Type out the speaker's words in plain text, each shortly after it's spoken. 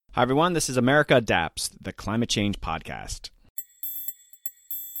Hi, everyone. This is America Adapts, the climate change podcast.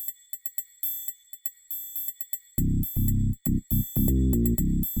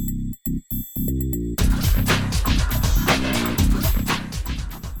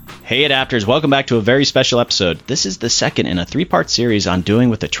 Hey, Adapters. Welcome back to a very special episode. This is the second in a three-part series on doing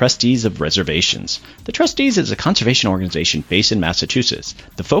with the Trustees of Reservations. The Trustees is a conservation organization based in Massachusetts.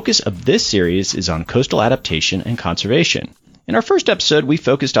 The focus of this series is on coastal adaptation and conservation. In our first episode, we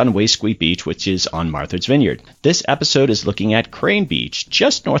focused on Waysquee Beach, which is on Martha's Vineyard. This episode is looking at Crane Beach,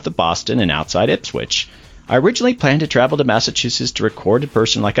 just north of Boston and outside Ipswich. I originally planned to travel to Massachusetts to record in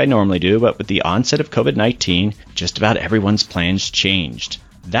person like I normally do, but with the onset of COVID-19, just about everyone's plans changed.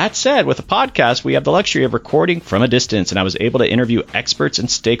 That said, with a podcast, we have the luxury of recording from a distance, and I was able to interview experts and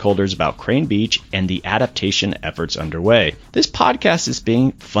stakeholders about Crane Beach and the adaptation efforts underway. This podcast is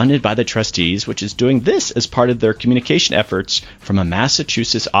being funded by the Trustees, which is doing this as part of their communication efforts from a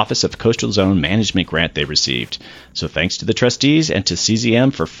Massachusetts Office of Coastal Zone Management grant they received. So thanks to the Trustees and to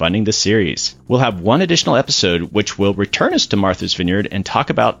CZM for funding the series. We'll have one additional episode which will return us to Martha's Vineyard and talk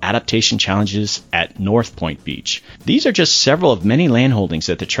about adaptation challenges at North Point Beach. These are just several of many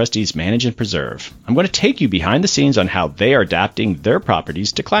landholdings that the Trustees manage and preserve. I'm going to take you behind the scenes on how they are adapting their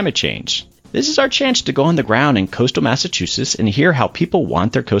properties to climate change. This is our chance to go on the ground in coastal Massachusetts and hear how people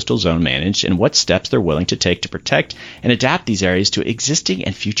want their coastal zone managed and what steps they're willing to take to protect and adapt these areas to existing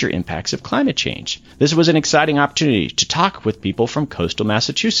and future impacts of climate change. This was an exciting opportunity to talk with people from coastal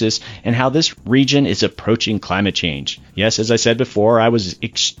Massachusetts and how this region is approaching climate change. Yes, as I said before, I was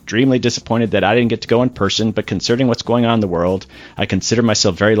extremely disappointed that I didn't get to go in person, but considering what's going on in the world, I consider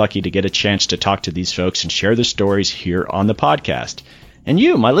myself very lucky to get a chance to talk to these folks and share their stories here on the podcast. And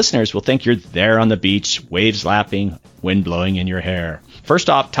you, my listeners, will think you're there on the beach, waves lapping, wind blowing in your hair. First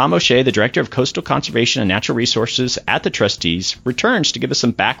off, Tom O'Shea, the Director of Coastal Conservation and Natural Resources at the Trustees, returns to give us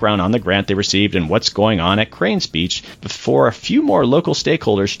some background on the grant they received and what's going on at Cranes Beach before a few more local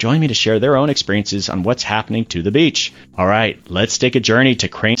stakeholders join me to share their own experiences on what's happening to the beach. All right, let's take a journey to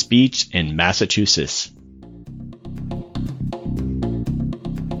Cranes Beach in Massachusetts.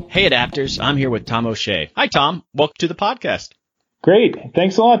 Hey, Adapters, I'm here with Tom O'Shea. Hi, Tom. Welcome to the podcast. Great.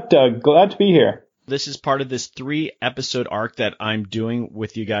 Thanks a lot, Doug. Glad to be here. This is part of this 3-episode arc that I'm doing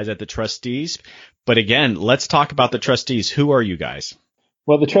with you guys at the Trustees. But again, let's talk about the Trustees. Who are you guys?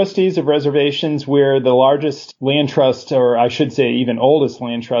 Well, the Trustees of Reservations, we're the largest land trust, or I should say even oldest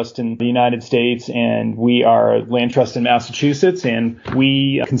land trust in the United States, and we are a land trust in Massachusetts, and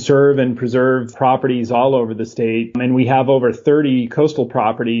we conserve and preserve properties all over the state. And we have over 30 coastal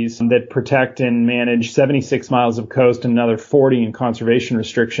properties that protect and manage 76 miles of coast and another 40 in conservation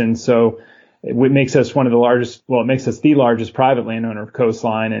restrictions. So it makes us one of the largest, well, it makes us the largest private landowner of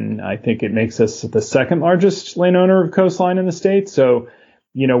coastline, and I think it makes us the second largest landowner of coastline in the state. So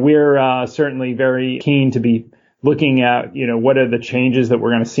we're certainly very keen to be looking at, what are the changes that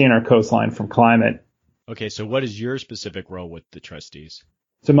we're going to see in our coastline from climate. Okay, so what is your specific role with the Trustees?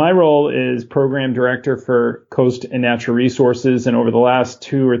 So my role is program director for Coast and Natural Resources. And over the last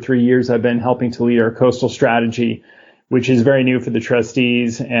 2 or 3 years, I've been helping to lead our coastal strategy, which is very new for the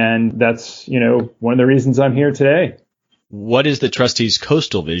Trustees. And that's, one of the reasons I'm here today. What is the Trustees'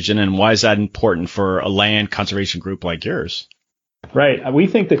 coastal vision, and why is that important for a land conservation group like yours? Right. We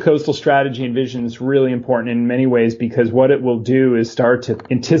think the coastal strategy and vision is really important in many ways because what it will do is start to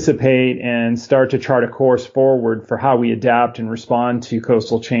anticipate and start to chart a course forward for how we adapt and respond to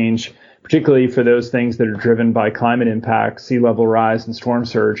coastal change, particularly for those things that are driven by climate impact, sea level rise, and storm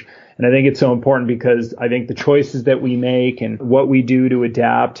surge. And I think it's so important because I think the choices that we make and what we do to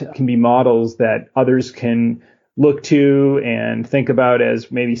adapt can be models that others can look to and think about as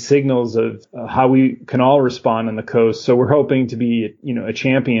maybe signals of how we can all respond on the coast. So we're hoping to be, a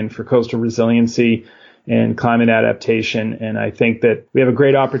champion for coastal resiliency and climate adaptation. And I think that we have a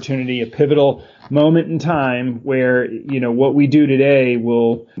great opportunity, a pivotal moment in time where, what we do today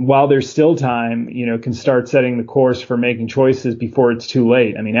will, while there's still time, can start setting the course for making choices before it's too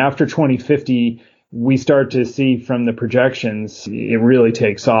late. I mean, after 2050, we start to see from the projections, it really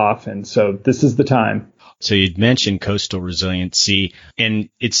takes off. And so this is the time. So you'd mentioned coastal resiliency, and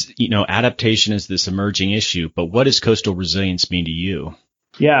it's, adaptation is this emerging issue, but what does coastal resilience mean to you?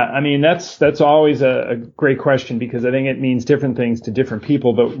 Yeah, I mean, that's always a great question because I think it means different things to different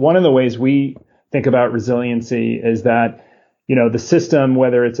people. But one of the ways we think about resiliency is that, the system,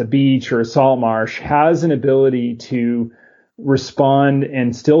 whether it's a beach or a salt marsh, has an ability to respond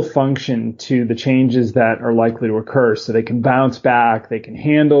and still function to the changes that are likely to occur. So they can bounce back, they can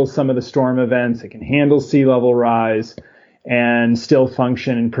handle some of the storm events, they can handle sea level rise, and still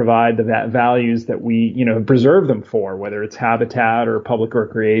function and provide the values that we, preserve them for, whether it's habitat or public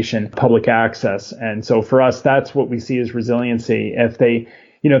recreation, public access. And so for us, that's what we see as resiliency. If they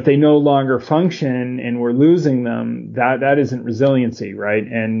no longer function and we're losing them, that isn't resiliency, right?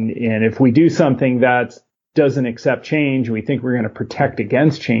 And if we do something that doesn't accept change, we think we're going to protect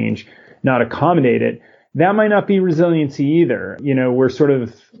against change, not accommodate it, that might not be resiliency either. We're sort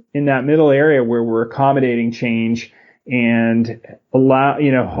of in that middle area where we're accommodating change and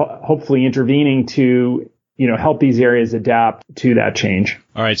hopefully intervening to, help these areas adapt to that change.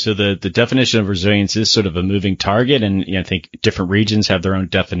 All right. So the definition of resilience is sort of a moving target. And I think different regions have their own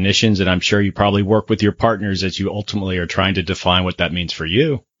definitions. And I'm sure you probably work with your partners as you ultimately are trying to define what that means for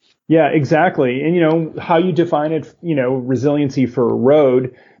you. Yeah, exactly. And, how you define it, resiliency for a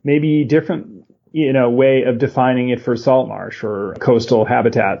road may be different, way of defining it for salt marsh or coastal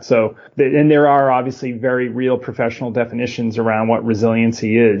habitat. So, and there are obviously very real professional definitions around what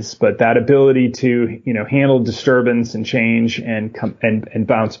resiliency is, but that ability to, handle disturbance and change and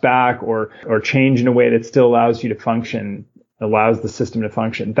bounce back or change in a way that still allows you to function, allows the system to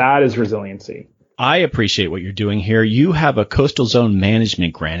function, that is resiliency. I appreciate what you're doing here. You have a coastal zone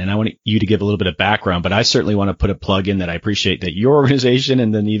management grant, and I want you to give a little bit of background, but I certainly want to put a plug in that I appreciate that your organization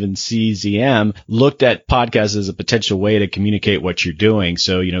and then even CZM looked at podcasts as a potential way to communicate what you're doing.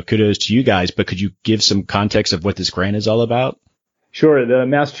 So, kudos to you guys, but could you give some context of what this grant is all about? Sure. The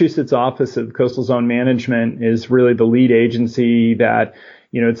Massachusetts Office of Coastal Zone Management is really the lead agency that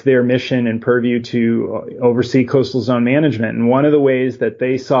it's their mission and purview to oversee coastal zone management. And one of the ways that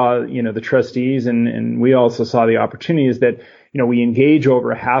they saw, the trustees and we also saw the opportunity is that, we engage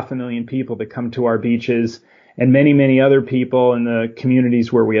over 500,000 people that come to our beaches and many, many other people in the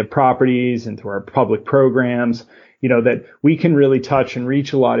communities where we have properties and through our public programs, that we can really touch and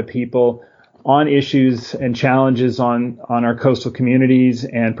reach a lot of people on issues and challenges on our coastal communities,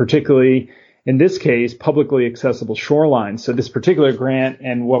 and particularly in this case, publicly accessible shorelines. So this particular grant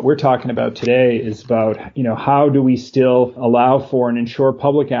and what we're talking about today is about, how do we still allow for and ensure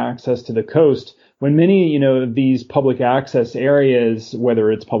public access to the coast when many, of these public access areas,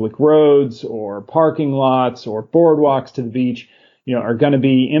 whether it's public roads or parking lots or boardwalks to the beach, are going to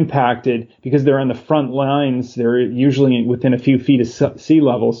be impacted because they're on the front lines. They're usually within a few feet of sea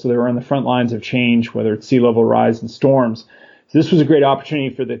level. So they're on the front lines of change, whether it's sea level rise and storms. So this was a great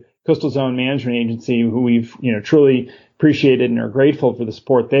opportunity for the Coastal Zone Management Agency, who we've, truly appreciated and are grateful for the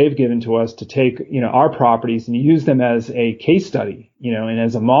support they've given to us to take, our properties and use them as a case study, and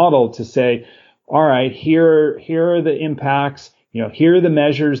as a model to say, all right, here are the impacts, here are the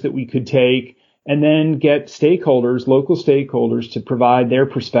measures that we could take, and then get stakeholders, local stakeholders, to provide their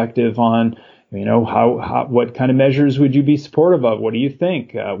perspective on, how what kind of measures would you be supportive of? What do you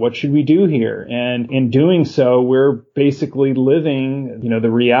think? What should we do here? And in doing so, we're basically living, the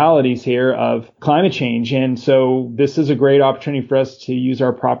realities here of climate change. And so this is a great opportunity for us to use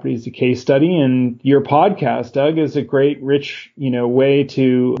our property as a case study. And your podcast, Doug, is a great, rich, way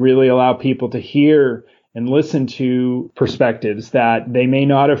to really allow people to hear and listen to perspectives that they may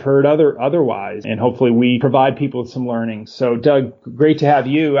not have heard otherwise. And hopefully we provide people with some learning. So Doug, great to have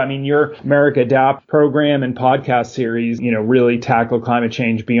you. I mean, your America Adapt program and podcast series, really tackle climate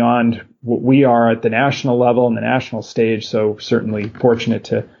change beyond what we are at the national level and the national stage. So certainly fortunate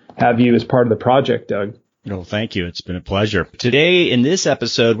to have you as part of the project, Doug. Well, thank you. It's been a pleasure. Today, in this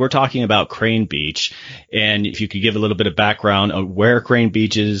episode, we're talking about Crane Beach. And if you could give a little bit of background on where Crane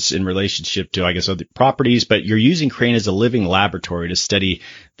Beach is in relationship to, other properties, but you're using Crane as a living laboratory to study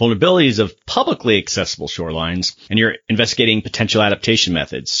vulnerabilities of publicly accessible shorelines, and you're investigating potential adaptation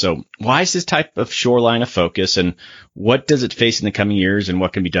methods. So why is this type of shoreline a focus, and what does it face in the coming years, and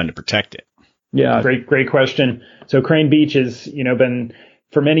what can be done to protect it? Yeah, great question. So Crane Beach has, been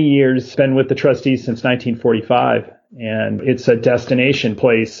for many years, been with the trustees since 1945, and it's a destination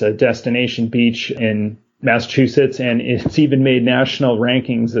place, a destination beach in Massachusetts, and it's even made national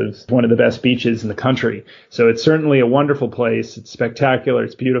rankings as one of the best beaches in the country. So it's certainly a wonderful place. It's spectacular.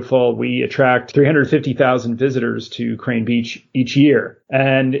 It's beautiful. We attract 350,000 visitors to Crane Beach each year.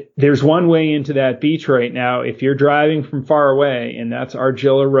 And there's one way into that beach right now. If you're driving from far away, and that's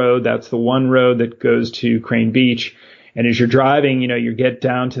Argilla Road, that's the one road that goes to Crane Beach. And as you're driving, you get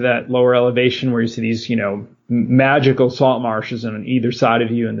down to that lower elevation where you see these, magical salt marshes on either side of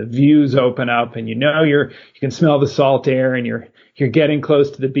you, and the views open up, and you can smell the salt air, and you're getting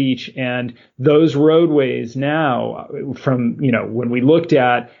close to the beach. And those roadways now, from, when we looked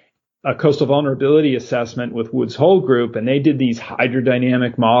at a coastal vulnerability assessment with Woods Hole Group, and they did these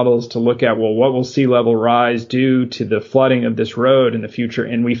hydrodynamic models to look at, well, what will sea level rise do to the flooding of this road in the future?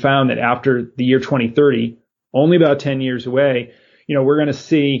 And we found that after the year 2030, only about 10 years away, we're going to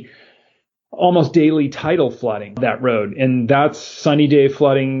see almost daily tidal flooding that road. And that's sunny day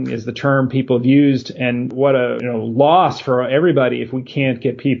flooding is the term people have used. And what a loss for everybody if we can't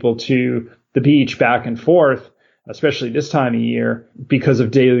get people to the beach back and forth, especially this time of year, because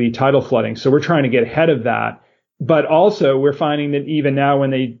of daily tidal flooding. So we're trying to get ahead of that. But also we're finding that even now when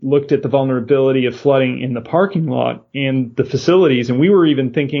they looked at the vulnerability of flooding in the parking lot and the facilities, and we were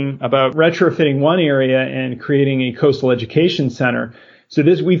even thinking about retrofitting one area and creating a coastal education center. So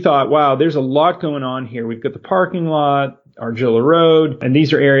we thought, wow, there's a lot going on here. We've got the parking lot, Argilla Road, and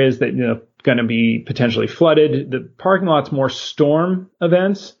these are areas that, going to be potentially flooded. The parking lot's more storm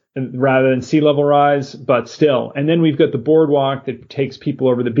events rather than sea level rise, but still. And then we've got the boardwalk that takes people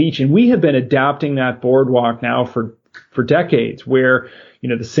over the beach. And we have been adapting that boardwalk now for decades where,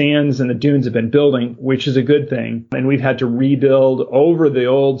 the sands and the dunes have been building, which is a good thing. And we've had to rebuild over the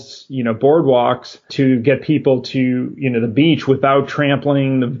old, boardwalks to get people to, the beach without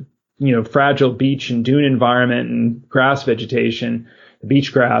trampling the, fragile beach and dune environment and grass vegetation, the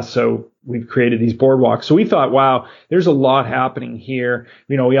beach grass. So we've created these boardwalks. So we thought, wow, there's a lot happening here.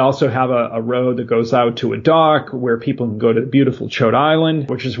 We also have a road that goes out to a dock where people can go to the beautiful Choate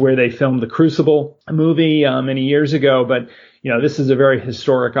Island, which is where they filmed the Crucible movie many years ago. But, this is a very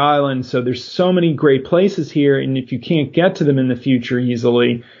historic island. So there's so many great places here. And if you can't get to them in the future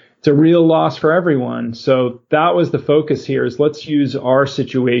easily, it's a real loss for everyone. So that was the focus here is let's use our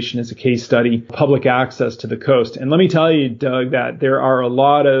situation as a case study, public access to the coast. And let me tell you, Doug, that there are a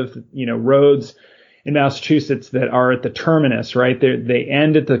lot of, roads in Massachusetts that are at the terminus, right? They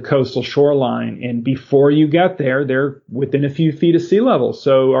end at the coastal shoreline. And before you get there, they're within a few feet of sea level.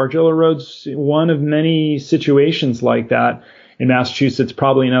 So Argilla Road's one of many situations like that in Massachusetts,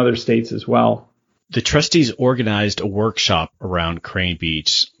 probably in other states as well. The trustees organized a workshop around Crane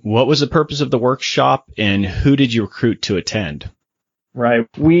Beach. What was the purpose of the workshop and who did you recruit to attend? Right.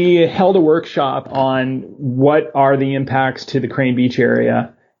 We held a workshop on what are the impacts to the Crane Beach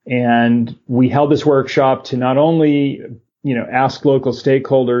area. And we held this workshop to not only, ask local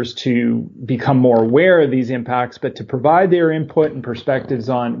stakeholders to become more aware of these impacts, but to provide their input and perspectives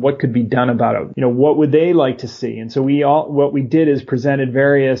on what could be done about it. What would they like to see? And so what we did is presented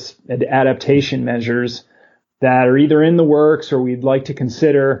various adaptation measures that are either in the works or we'd like to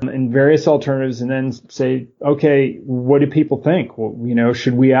consider in various alternatives and then say, okay, what do people think? Well,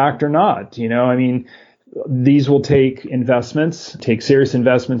 should we act or not? These will take serious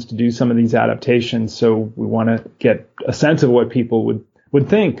investments to do some of these adaptations. So we want to get a sense of what people would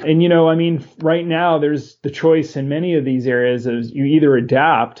think. And, right now there's the choice in many of these areas is you either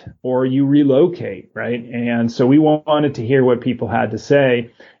adapt or you relocate, right? And so we wanted to hear what people had to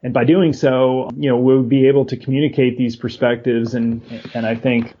say. And by doing so, we'll be able to communicate these perspectives and I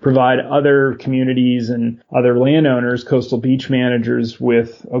think provide other communities and other landowners, coastal beach managers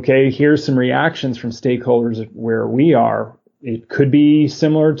with, okay, here's some reactions from stakeholders where we are. It could be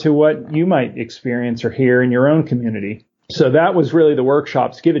similar to what you might experience or hear in your own community. So that was really the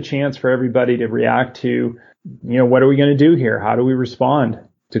workshops, give a chance for everybody to react to, what are we going to do here? How do we respond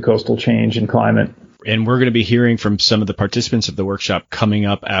to coastal change and climate? And we're going to be hearing from some of the participants of the workshop coming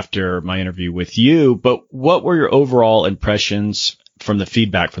up after my interview with you. But what were your overall impressions from the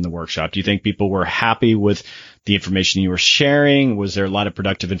feedback from the workshop? Do you think people were happy with the information you were sharing? Was there a lot of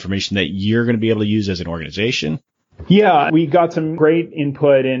productive information that you're going to be able to use as an organization? Yeah, we got some great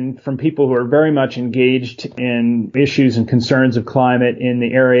input from people who are very much engaged in issues and concerns of climate in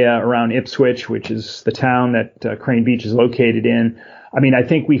the area around Ipswich, which is the town that Crane Beach is located in. I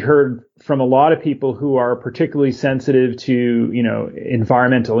think we heard from a lot of people who are particularly sensitive to,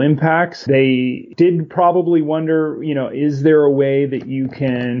 environmental impacts. They did probably wonder, is there a way that you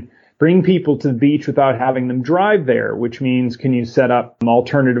can bring people to the beach without having them drive there, which means can you set up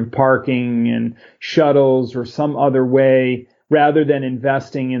alternative parking and shuttles or some other way rather than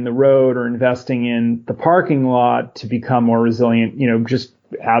investing in the road or investing in the parking lot to become more resilient, just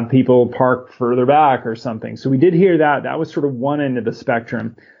have people park further back or something. So we did hear that. That was sort of one end of the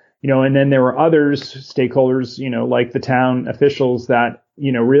spectrum, and then there were others, stakeholders, like the town officials that,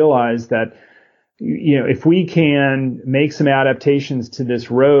 realized that, if we can make some adaptations to this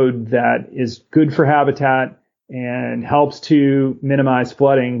road that is good for habitat and helps to minimize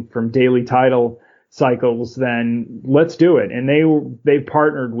flooding from daily tidal cycles, then let's do it. And they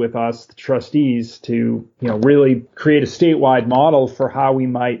partnered with us, the trustees, to, really create a statewide model for how we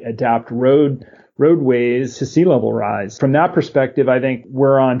might adapt roadways to sea level rise. From that perspective, I think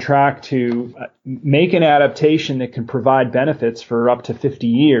we're on track to make an adaptation that can provide benefits for up to 50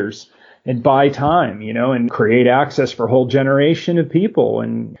 years. And buy time, and create access for a whole generation of people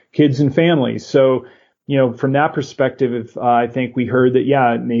and kids and families. So from that perspective, I think we heard that,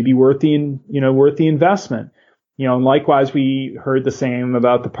 yeah, it may be worth the investment. And likewise, we heard the same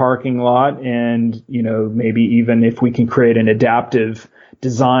about the parking lot, and, maybe even if we can create an adaptive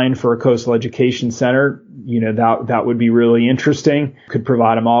design for a coastal education center, that would be really interesting. Could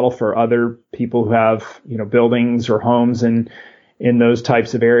provide a model for other people who have, buildings or homes in those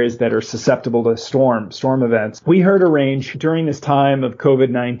types of areas that are susceptible to storm events. We heard a range during this time of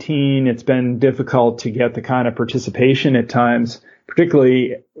COVID-19. It's been difficult to get the kind of participation at times,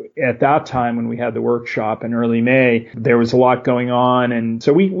 particularly at that time when we had the workshop in early May. There was a lot going on. And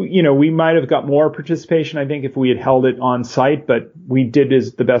so we might have got more participation, I think, if we had held it on site, but we did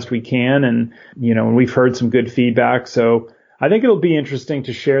the best we can. And, and we've heard some good feedback. So I think it'll be interesting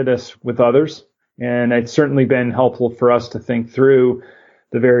to share this with others. And it's certainly been helpful for us to think through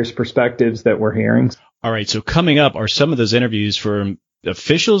the various perspectives that we're hearing. All right. So coming up are some of those interviews from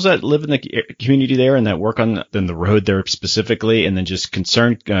officials that live in the community there and that work on the road there specifically, and then just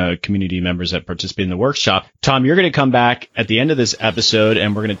concerned community members that participate in the workshop. Tom, you're going to come back at the end of this episode,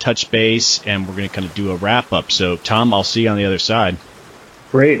 and we're going to touch base, and we're going to kind of do a wrap up. So, Tom, I'll see you on the other side.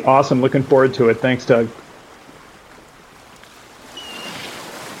 Great. Awesome. Looking forward to it. Thanks, Doug.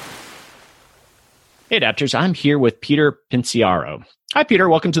 Hey, Adapters. I'm here with Peter Pinciaro. Hi, Peter.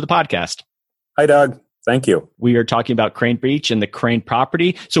 Welcome to the podcast. Hi, Doug. Thank you. We are talking about Crane Beach and the Crane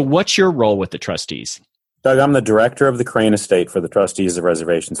property. So what's your role with the trustees? Doug, I'm the director of the Crane Estate for the Trustees of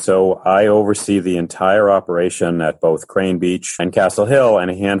Reservations. So I oversee the entire operation at both Crane Beach and Castle Hill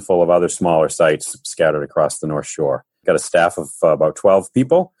and a handful of other smaller sites scattered across the North Shore. Got a staff of about 12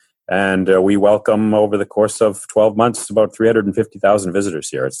 people. And we welcome, over the course of 12 months, about 350,000 visitors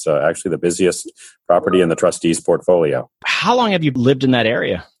here. It's actually the busiest property in the trustees' portfolio. How long have you lived in that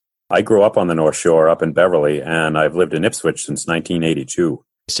area? I grew up on the North Shore up in Beverly, and I've lived in Ipswich since 1982.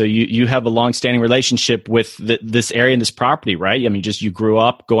 So you have a long-standing relationship with this area and this property, right? I mean, just you grew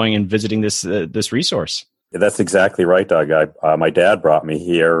up going and visiting this resource. That's exactly right, Doug. My dad brought me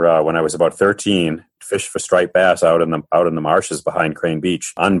here when I was about 13. Fish for striped bass out in the marshes behind Crane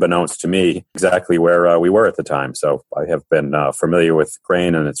Beach, unbeknownst to me, exactly where we were at the time. So I have been familiar with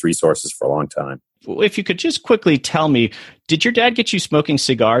Crane and its resources for a long time. Well, if you could just quickly tell me, did your dad get you smoking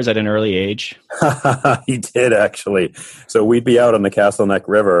cigars at an early age? He did, actually. So we'd be out on the Castle Neck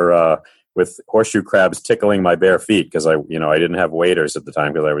River with horseshoe crabs tickling my bare feet because I didn't have waders at the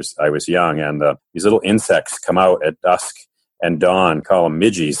time because I was young, and these little insects come out at dusk and dawn, call them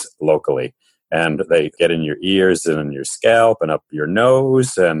midgies locally. And they get in your ears and in your scalp and up your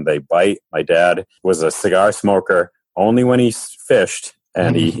nose, and they bite. My dad was a cigar smoker only when he fished,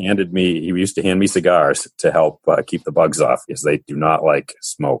 and he used to hand me cigars to help keep the bugs off because they do not like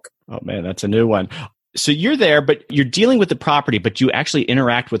smoke. Oh, man, that's a new one. So you're there, but you're dealing with the property, but you actually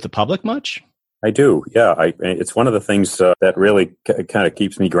interact with the public much? I do, yeah. It's one of the things that really kind of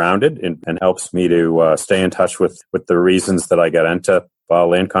keeps me grounded and helps me to stay in touch with the reasons that I got into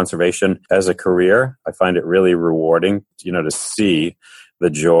land conservation as a career. I find it really rewarding, to see the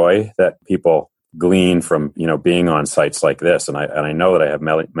joy that people glean from, being on sites like this. And I know that I have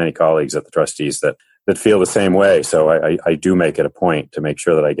many colleagues at the trustees that feel the same way. So I do make it a point to make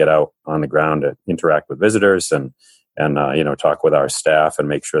sure that I get out on the ground to interact with visitors and talk with our staff and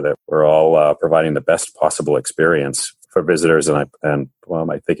make sure that we're all providing the best possible experience for visitors. And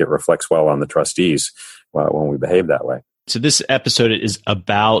I think it reflects well on the trustees when we behave that way. So this episode is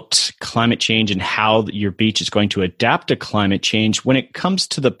about climate change and how your beach is going to adapt to climate change. When it comes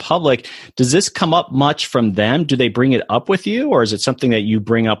to the public, does this come up much from them? Do they bring it up with you, or is it something that you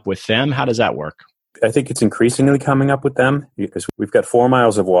bring up with them? How does that work? I think it's increasingly coming up with them because we've got 4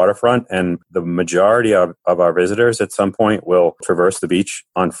 miles of waterfront, and the majority of our visitors at some point will traverse the beach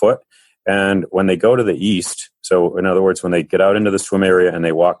on foot. And when they go to the east, so in other words, when they get out into the swim area and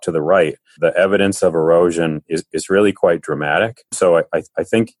they walk to the right, the evidence of erosion is really quite dramatic. So I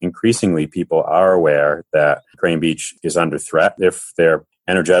think increasingly people are aware that Crane Beach is under threat if they're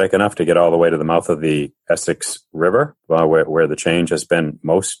energetic enough to get all the way to the mouth of the Essex River, where the change has been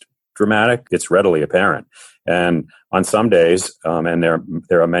most dramatic. It's readily apparent. And on some days, and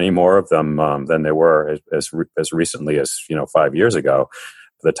there are many more of them than there were as recently as 5 years ago,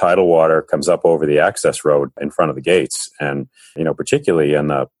 the tidal water comes up over the access road in front of the gates. And, particularly in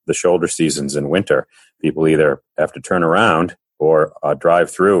the shoulder seasons in winter, people either have to turn around or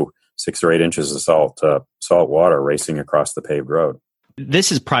drive through 6 or 8 inches of salt water racing across the paved road.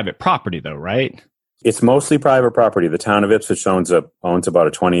 This is private property, though, right? It's mostly private property. The town of Ipswich owns about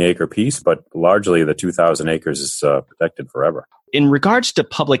a 20-acre piece, but largely the 2,000 acres is protected forever. In regards to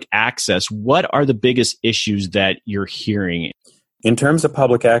public access, what are the biggest issues that you're hearing? In terms of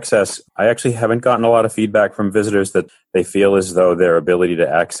public access, I actually haven't gotten a lot of feedback from visitors that they feel as though their ability to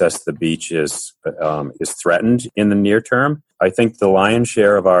access the beach is threatened in the near term. I think the lion's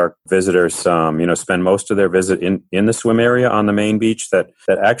share of our visitors, spend most of their visit in the swim area on the main beach that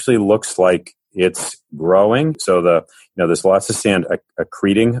actually looks like it's growing. So there's lots of sand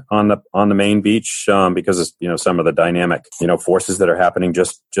accreting on the main beach because of some of the dynamic forces that are happening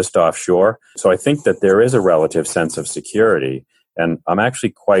just offshore. So I think that there is a relative sense of security. And I'm actually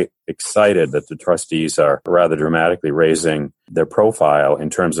quite excited that the trustees are rather dramatically raising their profile in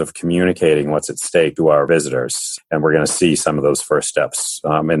terms of communicating what's at stake to our visitors. And we're going to see some of those first steps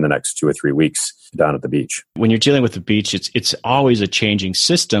in the next 2 or 3 weeks down at the beach. When you're dealing with the beach, it's always a changing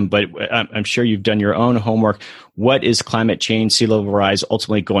system, but I'm sure you've done your own homework. What is climate change, sea level rise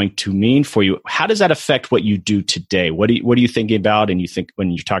ultimately going to mean for you? How does that affect what you do today? What are you thinking about? And you think when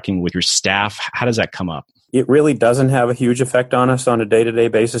you're talking with your staff, how does that come up? It really doesn't have a huge effect on us on a day-to-day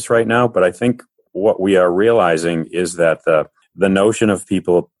basis right now, but I think what we are realizing is that the notion of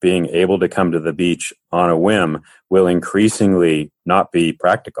people being able to come to the beach on a whim will increasingly not be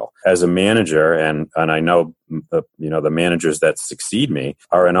practical. As a manager, and I know the managers that succeed me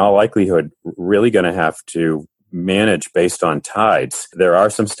are in all likelihood really going to have to manage based on tides. There are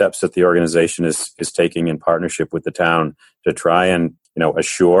some steps that the organization is taking in partnership with the town to try and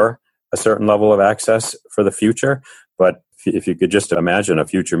assure a certain level of access for the future. But if you could just imagine a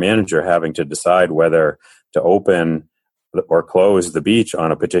future manager having to decide whether to open or close the beach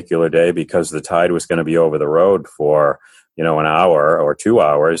on a particular day because the tide was going to be over the road for an hour or 2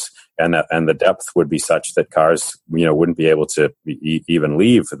 hours, and the depth would be such that cars wouldn't be able to even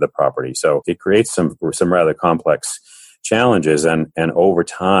leave the property. So it creates some rather complex challenges, and over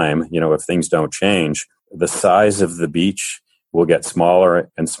time, if things don't change, the size of the beach will get smaller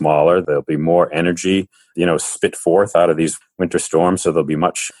and smaller. There'll be more energy, spit forth out of these winter storms. So there'll be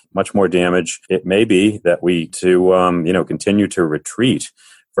much, much more damage. It may be that we continue to retreat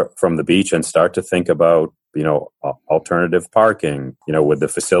from the beach and start to think about, alternative parking. Would the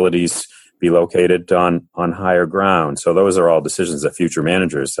facilities be located on higher ground? So those are all decisions that future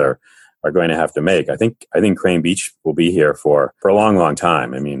managers are going to have to make. I think Crane Beach will be here for a long, long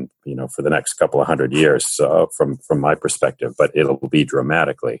time. I mean, for the next couple of 100 years from my perspective, but it'll be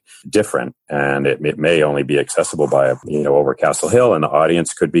dramatically different. And it may only be accessible by, over Castle Hill, and the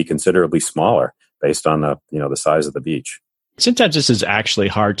audience could be considerably smaller based on the size of the beach. Sometimes this is actually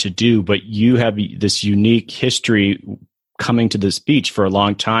hard to do, but you have this unique history coming to this beach for a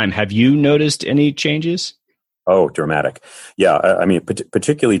long time. Have you noticed any changes? Oh, dramatic. Yeah, I mean,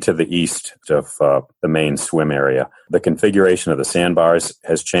 particularly to the east of the main swim area, the configuration of the sandbars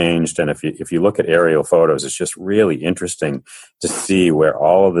has changed. And if you look at aerial photos, it's just really interesting to see where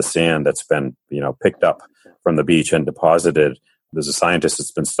all of the sand that's been, picked up from the beach and deposited. There's a scientist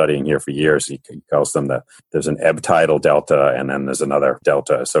that's been studying here for years. He calls them there's an ebb tidal delta, and then there's another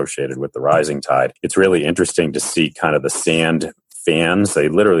delta associated with the rising tide. It's really interesting to see kind of the sand fans. They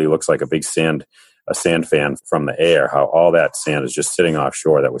literally looks like a sand fan from the air, how all that sand is just sitting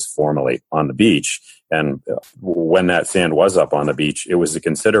offshore that was formerly on the beach. And when that sand was up on the beach, it was a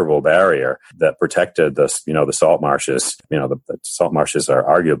considerable barrier that protected the salt marshes. The salt marshes are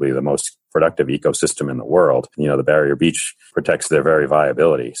arguably the most productive ecosystem in the world. The barrier beach protects their very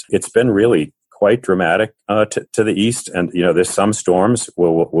viability. It's been really quite dramatic to the east. And, there's some storms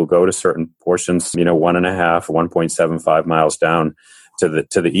will go to certain portions, 1.75 miles down to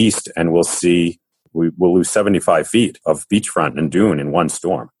the east, and we'll lose 75 feet of beachfront and dune in one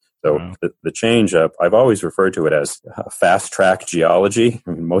storm. So wow. The change, I've always referred to it as fast-track geology. I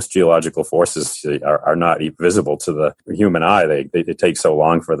mean, most geological forces are not visible to the human eye. It takes so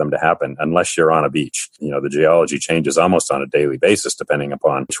long for them to happen unless you're on a beach. The geology changes almost on a daily basis depending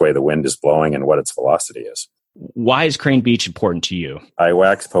upon which way the wind is blowing and what its velocity is. Why is Crane Beach important to you? I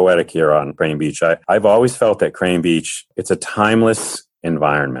wax poetic here on Crane Beach. I've always felt that Crane Beach, it's a timeless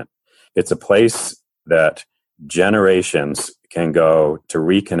environment. It's a place that generations can go to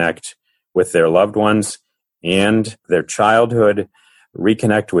reconnect with their loved ones and their childhood,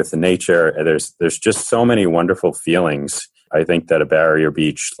 reconnect with nature. There's just so many wonderful feelings, I think, that a barrier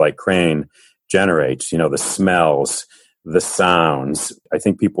beach like Crane generates. The smells, the sounds. I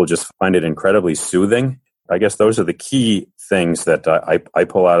think people just find it incredibly soothing. I guess those are the key things that I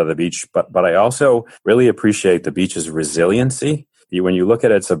pull out of the beach. But I also really appreciate the beach's resiliency. When you look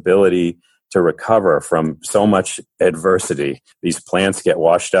at its ability to recover from so much adversity, these plants get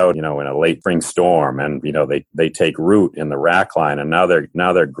washed out, in a late spring storm, and they take root in the rack line, and now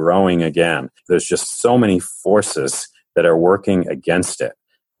they're growing again. There's just so many forces that are working against it,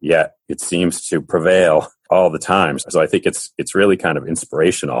 yet it seems to prevail all the time. So I think it's really kind of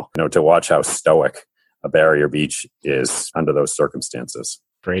inspirational, to watch how stoic a barrier beach is under those circumstances.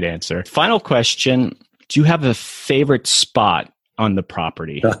 Great answer. Final question. Do you have a favorite spot on the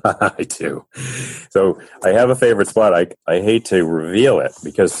property? I do. So I have a favorite spot. I hate to reveal it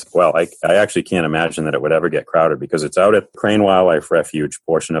because, I actually can't imagine that it would ever get crowded because it's out at Crane Wildlife Refuge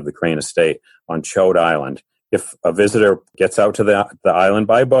portion of the Crane Estate on Choate Island. If a visitor gets out to the island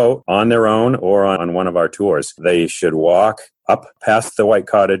by boat on their own or on one of our tours, they should walk up past the White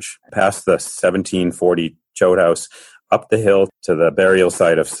Cottage, past the 1740 Choate House, up the hill to the burial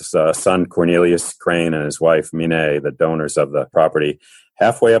site of son Cornelius Crane and his wife Minée, the donors of the property.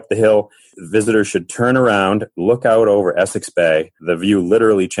 Halfway up the hill, visitors should turn around, look out over Essex Bay. The view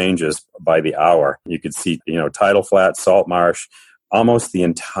literally changes by the hour. You could see, tidal flat, salt marsh, almost the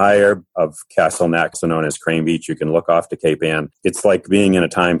entire of Castle Knack, so known as Crane Beach. You can look off to Cape Ann. It's like being in a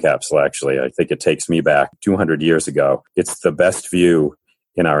time capsule, actually. I think it takes me back 200 years ago. It's the best view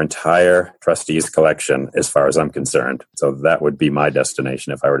in our entire trustees collection, as far as I'm concerned. So that would be my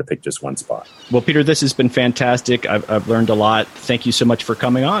destination if I were to pick just one spot. Well, Peter, this has been fantastic. I've learned a lot. Thank you so much for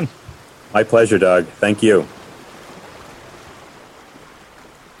coming on. My pleasure, Doug. Thank you.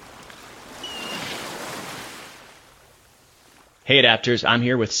 Hey, Adapters. I'm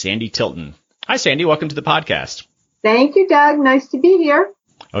here with Sandy Tilton. Hi, Sandy. Welcome to the podcast. Thank you, Doug. Nice to be here.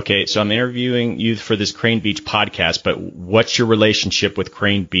 Okay, so I'm interviewing you for this Crane Beach podcast, but what's your relationship with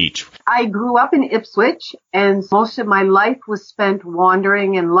Crane Beach? I grew up in Ipswich, and most of my life was spent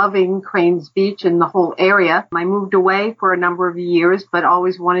wandering and loving Cranes Beach and the whole area. I moved away for a number of years, but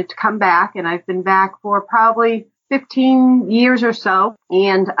always wanted to come back, and I've been back for probably 15 years or so,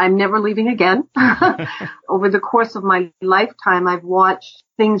 and I'm never leaving again. Over the course of my lifetime, I've watched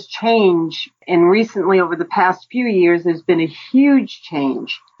things change, and recently, over the past few years, there's been a huge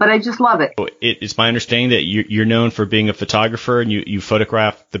change, but I just love it. It's my understanding that you're known for being a photographer, and you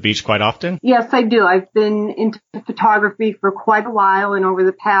photograph the beach quite often? Yes, I do. I've been into photography for quite a while, and over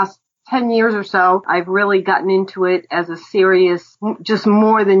the past 10 years or so, I've really gotten into it as a serious, just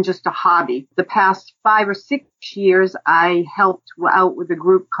more than just a hobby. The past 5 or 6 years, I helped out with a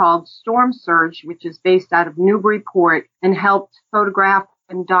group called Storm Surge, which is based out of Newburyport, and helped photograph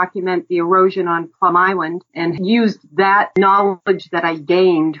and document the erosion on Plum Island, and used that knowledge that I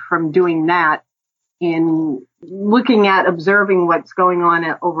gained from doing that in looking at observing what's going on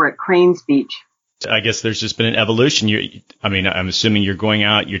over at Cranes Beach. I guess there's just been an evolution. I'm assuming you're going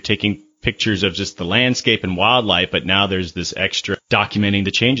out, you're taking pictures of just the landscape and wildlife, but now there's this extra documenting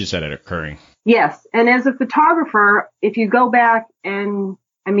the changes that are occurring. Yes. And as a photographer, if you go back and,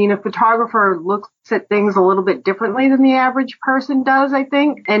 a photographer looks at things a little bit differently than the average person does, I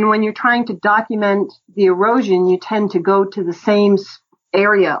think. And when you're trying to document the erosion, you tend to go to the same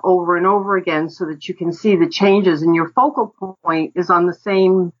area over and over again so that you can see the changes, and your focal point is on the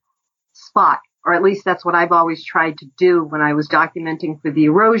same spot. Or at least that's what I've always tried to do when I was documenting for the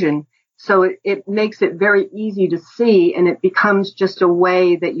erosion. So it makes it very easy to see, and it becomes just a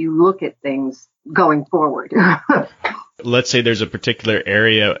way that you look at things going forward. Let's say there's a particular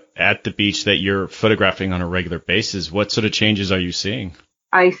area at the beach that you're photographing on a regular basis. What sort of changes are you seeing?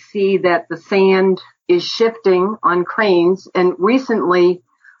 I see that the sand is shifting on cranes, and recently,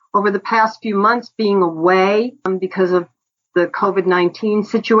 over the past few months being away because of the COVID-19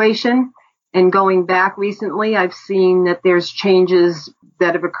 situation, and going back recently, I've seen that there's changes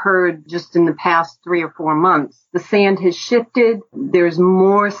that have occurred just in the past 3 or 4 months. The sand has shifted. There's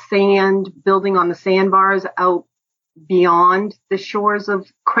more sand building on the sandbars out beyond the shores of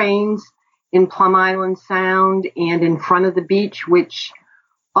Cranes in Plum Island Sound and in front of the beach, which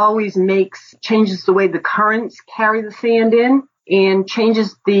always changes the way the currents carry the sand in, and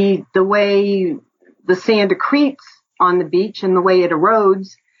changes the way the sand accretes on the beach and the way it erodes,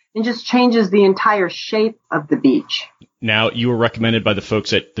 and just changes the entire shape of the beach. Now, you were recommended by the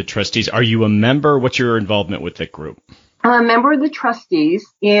folks at the trustees. Are you a member? What's your involvement with that group? I'm a member of the trustees,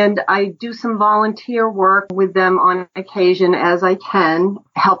 and I do some volunteer work with them on occasion as I can,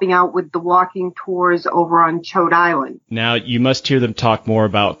 helping out with the walking tours over on Choate Island. Now, you must hear them talk more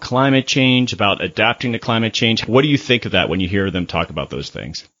about climate change, about adapting to climate change. What do you think of that when you hear them talk about those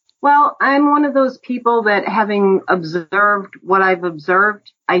things? Well, I'm one of those people that, having observed what I've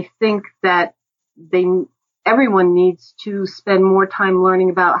observed, I think that everyone needs to spend more time learning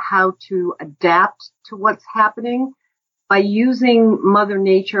about how to adapt to what's happening by using Mother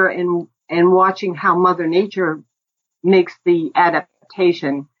Nature and watching how Mother Nature makes the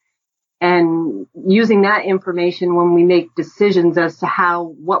adaptation, and using that information when we make decisions as to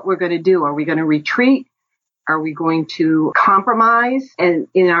what we're going to do. Are we going to retreat? Are we going to compromise in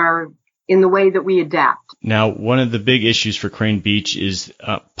our in the way that we adapt. Now, one of the big issues for Crane Beach is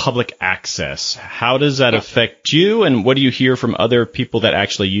public access. How does that affect you, and what do you hear from other people that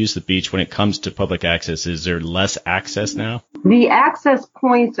actually use the beach when it comes to public access? Is there less access now? The access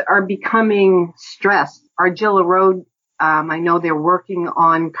points are becoming stressed. Argilla Road, I know they're working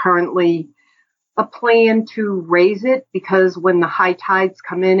on currently a plan to raise it, because when the high tides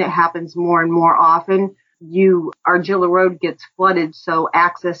come in, it happens more and more often. Argilla Road gets flooded, so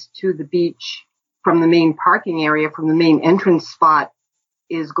access to the beach from the main parking area, from the main entrance spot,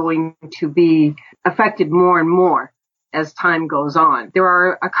 is going to be affected more and more as time goes on. There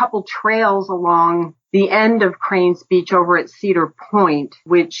are a couple trails along the end of Cranes Beach over at Cedar Point,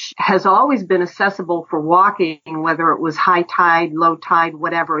 which has always been accessible for walking, whether it was high tide, low tide,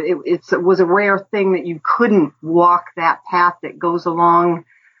 whatever. It was a rare thing that you couldn't walk that path that goes along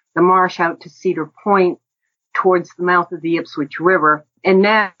the marsh out to Cedar Point towards the mouth of the Ipswich River. And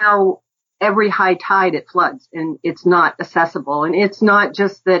now every high tide it floods and it's not accessible. And it's not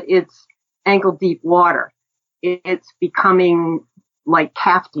just that it's ankle deep water. It's becoming like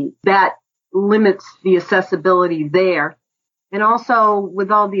calf deep. That limits the accessibility there. And also with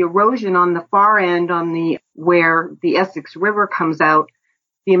all the erosion on the far end where the Essex River comes out,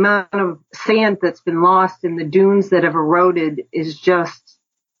 the amount of sand that's been lost in the dunes that have eroded is just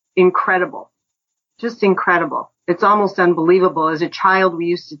incredible. Just incredible. It's almost unbelievable. As a child, we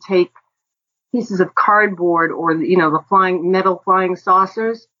used to take pieces of cardboard or, the metal flying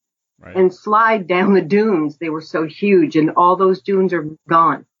saucers, right, and slide down the dunes. They were so huge, and all those dunes are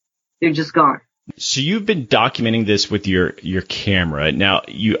gone. They're just gone. So you've been documenting this with your camera. Now,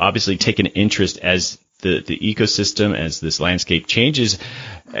 you obviously take an interest as the ecosystem, as this landscape changes.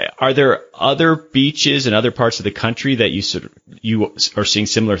 Are there other beaches in other parts of the country that you are seeing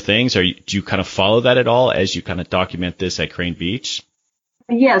similar things? Do you kind of follow that at all as you kind of document this at Crane Beach?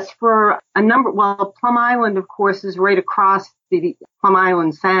 Yes, for a number. Well, Plum Island, of course, is right across the Plum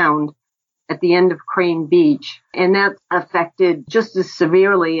Island Sound at the end of Crane Beach, and that's affected just as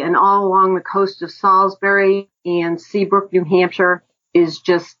severely. And all along the coast of Salisbury and Seabrook, New Hampshire,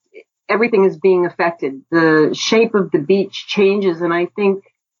 everything is being affected. The shape of the beach changes, and I think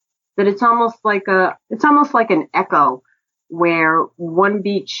that it's almost like an echo where one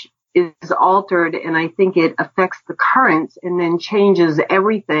beach is altered, and I think it affects the currents and then changes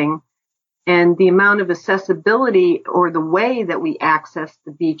everything. And the amount of accessibility or the way that we access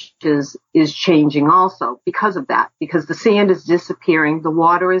the beaches is changing also because of that, because the sand is disappearing, the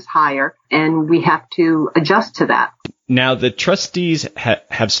water is higher, and we have to adjust to that. Now, the trustees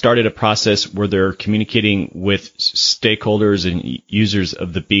have started a process where they're communicating with stakeholders and users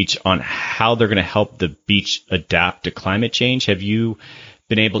of the beach on how they're going to help the beach adapt to climate change. Have you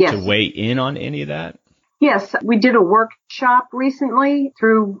been able to weigh in on any of that? Yes, we did a workshop recently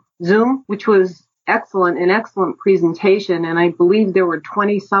through Zoom, which was an excellent presentation. And I believe there were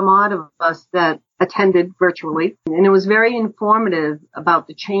 20 some odd of us that attended virtually. And it was very informative about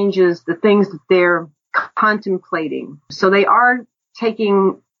the changes, the things that they're contemplating. So they are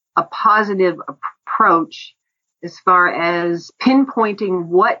taking a positive approach as far as pinpointing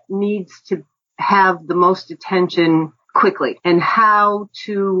what needs to have the most attention quickly and how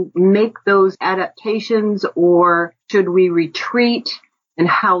to make those adaptations, or should we retreat, and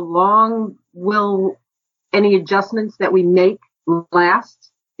how long will any adjustments that we make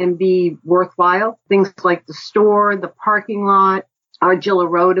last and be worthwhile. Things like the store, the parking lot, Argilla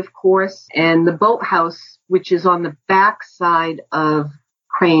Road, of course, and the boathouse, which is on the back side of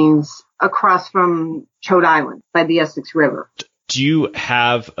Cranes across from Chode Island by the Essex River. Do you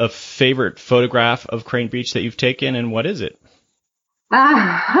have a favorite photograph of Crane Beach that you've taken, and what is it?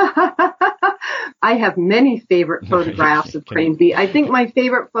 I have many favorite photographs of Crane Beach. I think my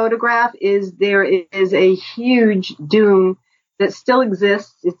favorite photograph is there is a huge dune that still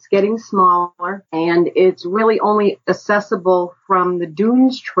exists. It's getting smaller, and it's really only accessible from the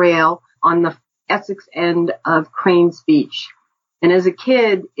Dunes Trail on the Essex end of Cranes Beach. And as a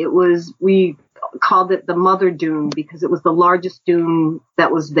kid, we called it the Mother Dune because it was the largest dune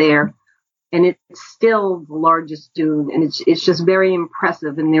that was there. And it's still the largest dune, and it's just very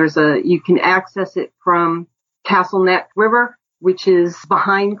impressive. And you can access it from Castle Neck River, which is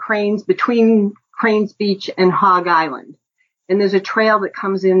behind Cranes, between Cranes Beach and Hog Island. And there's a trail that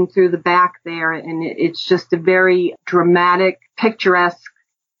comes in through the back there, and it's just a very dramatic, picturesque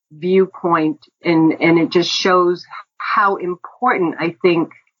viewpoint, and it just shows how important I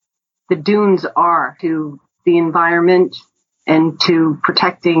think the dunes are to the environment and to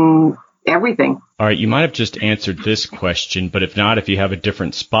protecting everything. All right, you might have just answered this question, but if not, if you have a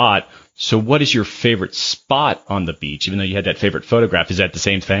different spot, so what is your favorite spot on the beach? Even though you had that favorite photograph, is that the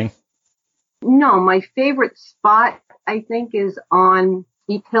same thing? No, my favorite spot, I think, is on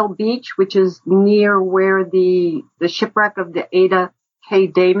Heath Hill Beach, which is near where the shipwreck of the Ada K.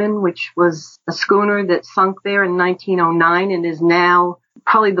 Damon, which was a schooner that sunk there in 1909 and is now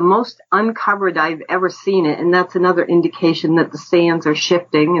probably the most uncovered I've ever seen it. And that's another indication that the sands are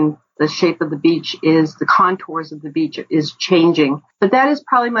shifting and the shape of the beach the contours of the beach is changing. But that is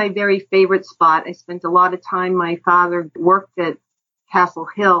probably my very favorite spot. I spent a lot of time. My father worked at Castle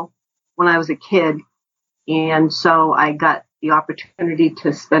Hill when I was a kid. And so I got the opportunity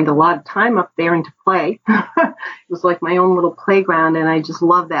to spend a lot of time up there and to play. It was like my own little playground, and I just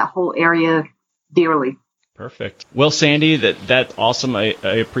love that whole area dearly. Perfect. Well, Sandy, that's awesome. I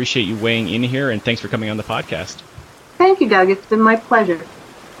appreciate you weighing in here, and thanks for coming on the podcast. Thank you, Doug. It's been my pleasure.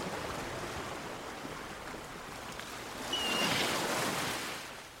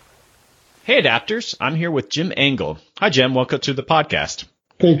 Hey, Adapters. I'm here with Jim Engel. Hi, Jim. Welcome to the podcast.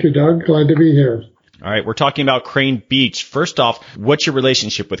 Thank you, Doug. Glad to be here. All right, we're talking about Crane Beach. First off, what's your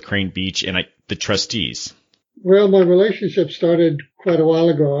relationship with Crane Beach and the trustees? Well, my relationship started quite a while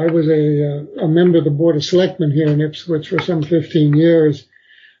ago. I was a member of the Board of Selectmen here in Ipswich for some 15 years.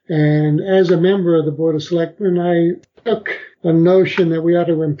 And as a member of the Board of Selectmen, I took a notion that we ought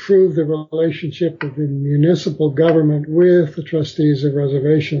to improve the relationship of the municipal government with the trustees of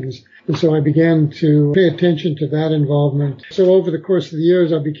reservations. And so I began to pay attention to that involvement. So over the course of the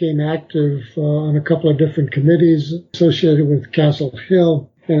years, I became active on a couple of different committees associated with Castle Hill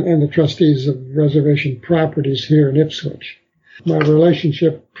and the trustees of reservation properties here in Ipswich. My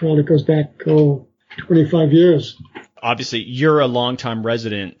relationship probably goes back 25 years. Obviously, you're a longtime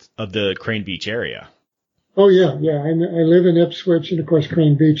resident of the Crane Beach area. Oh, yeah. I live in Ipswich, and of course,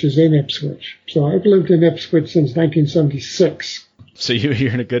 Crane Beach is in Ipswich. So I've lived in Ipswich since 1976. So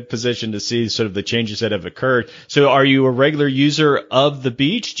you're in a good position to see sort of the changes that have occurred. So are you a regular user of the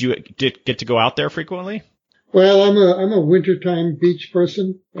beach? Do you get to go out there frequently? Well, I'm a wintertime beach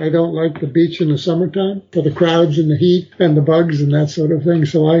person. I don't like the beach in the summertime for the crowds and the heat and the bugs and that sort of thing.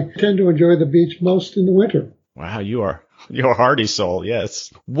 So I tend to enjoy the beach most in the winter. Wow, you're a hardy soul,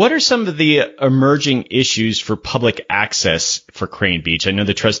 yes. What are some of the emerging issues for public access for Crane Beach? I know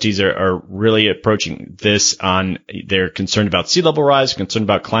the trustees are really approaching this they're concerned about sea level rise, concerned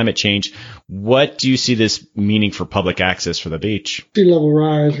about climate change. What do you see this meaning for public access for the beach? Sea level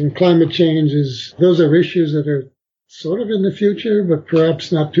rise and climate change those are issues that are sort of in the future, but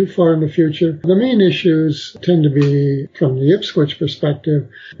perhaps not too far in the future. The main issues tend to be, from the Ipswich perspective,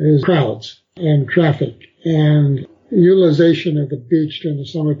 is crowds and traffic. And utilization of the beach during the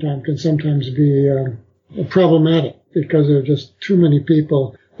summertime can sometimes be problematic because there are just too many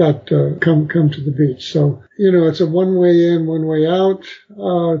people that come to the beach. So, it's a one way in, one way out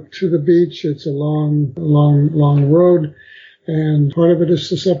to the beach. It's a long road, and part of it is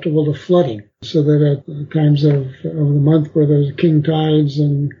susceptible to flooding. So that at times of the month where there's king tides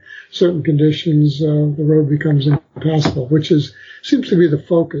and certain conditions, the road becomes impassable, which seems to be the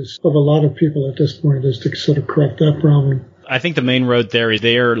focus of a lot of people at this point, is to sort of correct that problem. I think the main road there,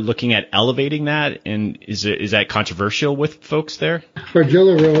 they're looking at elevating that, and is that controversial with folks there?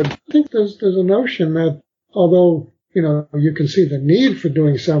 Virgilla Road, I think there's a notion that although, you can see the need for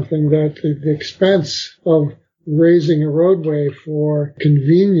doing something, that the expense of raising a roadway for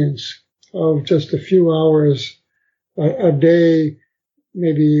convenience of just a few hours a day,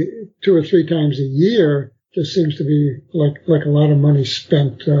 maybe 2 or 3 times a year, just seems to be like a lot of money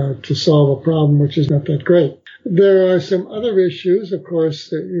spent to solve a problem, which is not that great. There are some other issues, of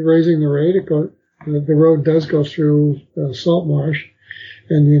course, raising the rate. The road does go through salt marsh,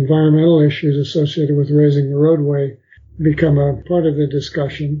 and the environmental issues associated with raising the roadway become a part of the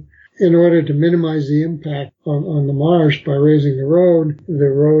discussion. In order to minimize the impact on the marsh by raising the road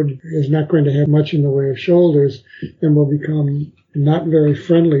is not going to have much in the way of shoulders and will become not very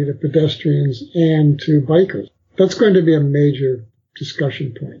friendly to pedestrians and to bikers. That's going to be a major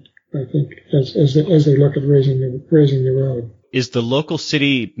discussion point, I think, as they look at raising the road. Is the local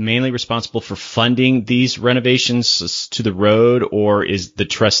city mainly responsible for funding these renovations to the road, or is the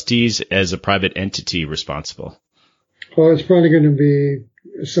trustees as a private entity responsible? Well, it's probably going to be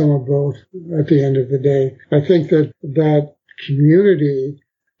some of both at the end of the day. I think that community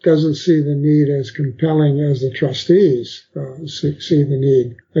doesn't see the need as compelling as the trustees see the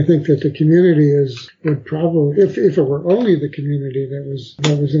need. I think that the community would probably, if it were only the community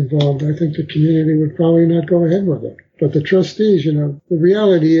that was involved, I think the community would probably not go ahead with it. But the trustees, the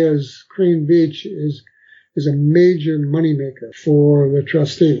reality is Crane Beach is a major moneymaker for the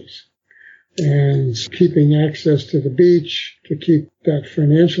trustees. And keeping access to the beach, to keep that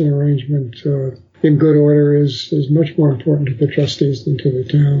financial arrangement in good order is much more important to the trustees than to the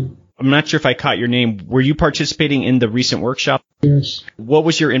town. I'm not sure if I caught your name. Were you participating in the recent workshop? Yes. What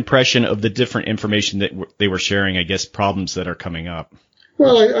was your impression of the different information that they were sharing, I guess, problems that are coming up?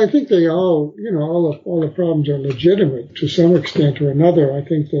 Well, I think they all the problems are legitimate to some extent or another. I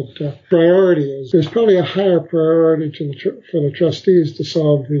think that priority there's probably a higher priority for the trustees to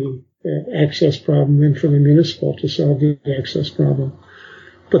solve the access problem than for the municipal to solve the access problem.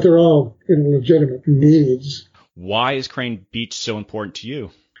 But they're all legitimate needs. Why is Crane Beach so important to you?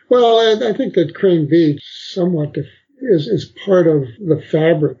 Well, I think that Crane Beach somewhat is part of the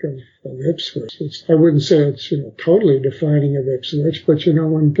fabric of Ipswich. I wouldn't say it's totally defining of Ipswich, but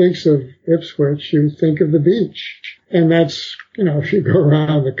when one thinks of Ipswich, you think of the beach, and that's if you go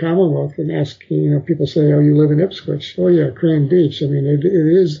around the Commonwealth and ask people say, "Oh, you live in Ipswich?" "Oh yeah, Crane Beach." I mean, it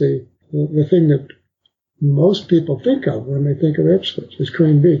is the thing that most people think of when they think of Ipswich is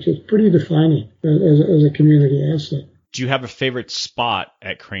Crane Beach. It's pretty defining as a community asset. Do you have a favorite spot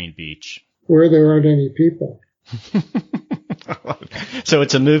at Crane Beach? Where there aren't any people. So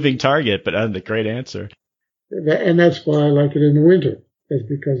it's a moving target, but a great answer. And that's why I like it in the winter, is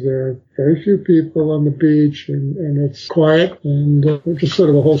because there are very few people on the beach and it's quiet and it's just sort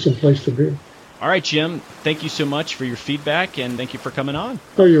of a wholesome place to be. All right, Jim, thank you so much for your feedback and thank you for coming on.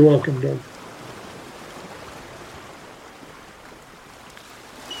 Oh, you're welcome, Doug.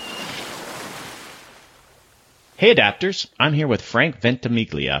 Hey, Adapters. I'm here with Frank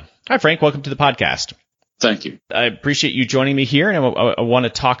Ventimiglia. Hi, Frank. Welcome to the podcast. Thank you. I appreciate you joining me here, and I want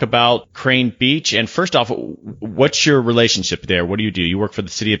to talk about Crane Beach. And first off, what's your relationship there? What do? You work for the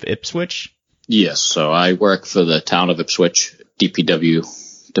city of Ipswich? Yes. So I work for the town of Ipswich,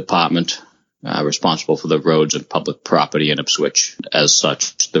 DPW department, responsible for the roads and public property in Ipswich. As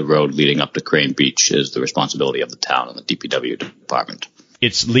such, the road leading up to Crane Beach is the responsibility of the town and the DPW department.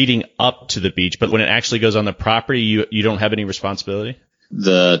 It's leading up to the beach, but when it actually goes on the property, you don't have any responsibility?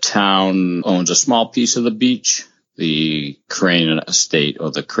 The town owns a small piece of the beach. The Crane estate, or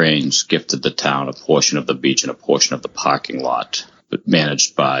the Cranes, gifted the town a portion of the beach and a portion of the parking lot, but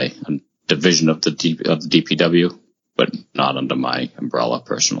managed by a division of the DPW, but not under my umbrella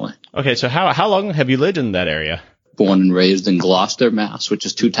personally. Okay, so how long have you lived in that area? Born and raised in Gloucester, Mass., which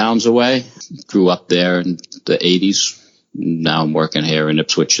is 2 towns away. Grew up there in the 80s. Now I'm working here in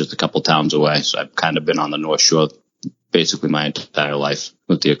Ipswich, just a couple towns away. So I've kind of been on the North Shore basically my entire life,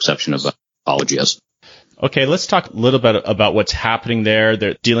 with the exception of college years. Okay, let's talk a little bit about what's happening there.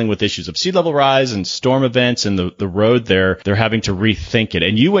 They're dealing with issues of sea level rise and storm events, and the road there, they're having to rethink it.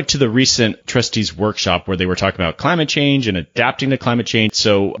 And you went to the recent trustees workshop where they were talking about climate change and adapting to climate change.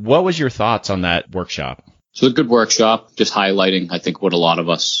 So what was your thoughts on that workshop? So a good workshop, just highlighting, I think, what a lot of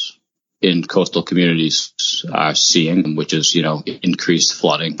us in coastal communities are seeing, which is, increased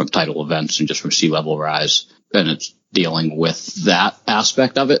flooding from tidal events and just from sea level rise. And it's dealing with that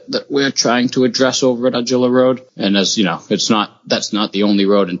aspect of it that we're trying to address over at Agilla Road. And as you know, that's not the only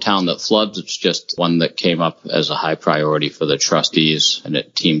road in town that floods. It's just one that came up as a high priority for the trustees, and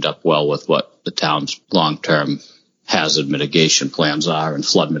it teamed up well with what the town's long-term hazard mitigation plans are and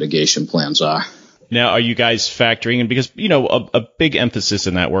flood mitigation plans are. Now, are you guys factoring in, because, a big emphasis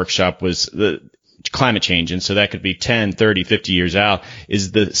in that workshop was the climate change, and so that could be 10, 30, 50 years out.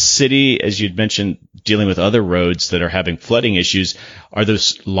 Is the city, as you'd mentioned, dealing with other roads that are having flooding issues? Are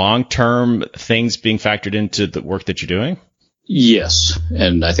those long-term things being factored into the work that you're doing? Yes,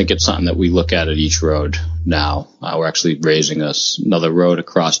 and I think it's something that we look at each road now. We're actually raising another road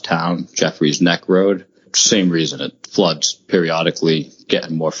across town, Jeffrey's Neck Road. Same reason, it floods periodically,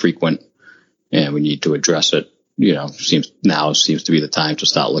 getting more frequent, and we need to address it. Seems to be the time to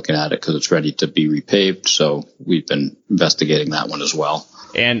start looking at it because it's ready to be repaved. So we've been investigating that one as well.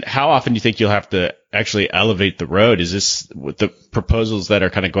 And how often do you think you'll have to actually elevate the road? Is this, with the proposals that are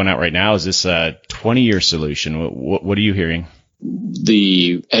kind of going out right now, is this a 20-year solution? What are you hearing?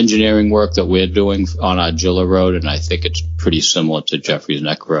 The engineering work that we're doing on Agilla Road, and I think it's pretty similar to Jeffrey's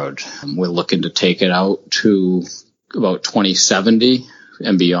Neck Road, we're looking to take it out to about 2070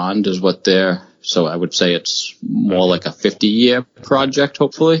 and beyond is what they're. So I would say it's more like a 50-year project,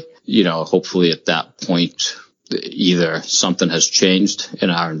 hopefully. Hopefully at that point, either something has changed in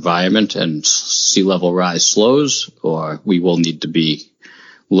our environment and sea level rise slows, or we will need to be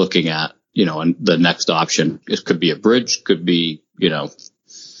looking at, and the next option. It could be a bridge, could be,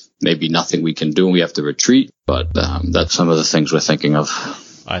 maybe nothing we can do and we have to retreat. But that's some of the things we're thinking of.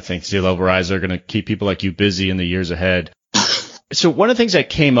 I think sea level rise are going to keep people like you busy in the years ahead. So one of the things that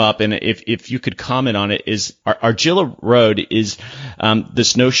came up, and if you could comment on it, is Agilla Road is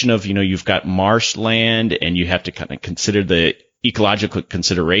this notion of, you've got marshland and you have to kind of consider the ecological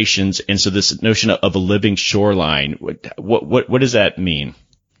considerations. And so this notion of a living shoreline, what does that mean?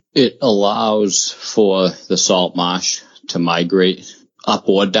 It allows for the salt marsh to migrate up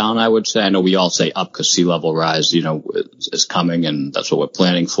or down, I would say. I know we all say up because sea level rise, is coming, and that's what we're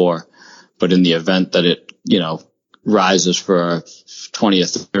planning for. But in the event that it, rises for 20 or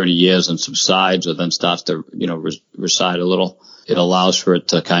 30 years and subsides or then starts to, recede a little, it allows for it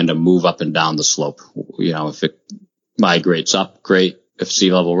to kind of move up and down the slope. If it migrates up, great. If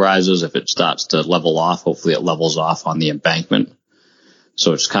sea level rises, if it starts to level off, hopefully it levels off on the embankment.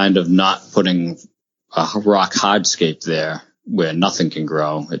 So it's kind of not putting a rock hardscape there where nothing can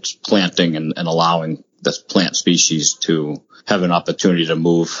grow. It's planting and allowing the plant species to have an opportunity to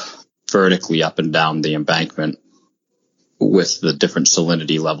move vertically up and down the embankment with the different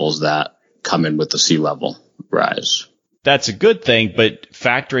salinity levels that come in with the sea level rise. That's a good thing, but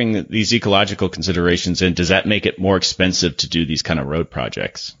factoring these ecological considerations in, does that make it more expensive to do these kind of road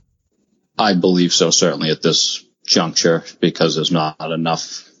projects? I believe so, certainly at this juncture, because there's not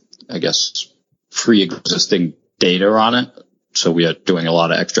enough, pre-existing data on it. So we are doing a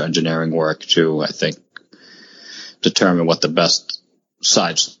lot of extra engineering work to, I think, determine what the best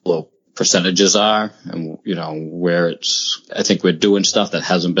side slope percentages are and, where I think we're doing stuff that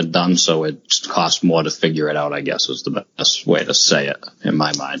hasn't been done. So it costs more to figure it out, I guess, is the best way to say it in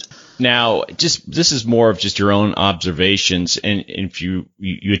my mind. Now, this is more of just your own observations. And if you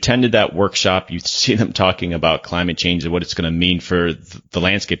attended that workshop, you see them talking about climate change and what it's going to mean for the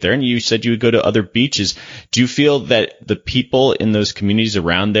landscape there. And you said you would go to other beaches. Do you feel that the people in those communities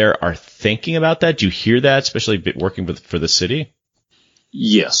around there are thinking about that? Do you hear that, especially working for the city?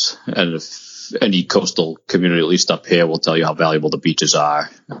 Yes. And if any coastal community, at least up here, will tell you how valuable the beaches are,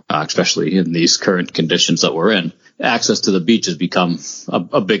 especially in these current conditions that we're in. Access to the beach has become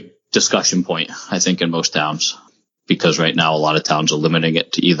a big discussion point, I think, in most towns, because right now a lot of towns are limiting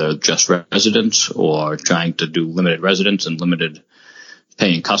it to either just residents or trying to do limited residents and limited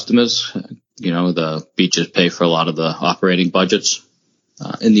paying customers. The beaches pay for a lot of the operating budgets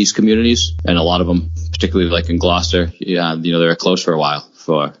in these communities, and a lot of them, particularly like in Gloucester, they were closed for a while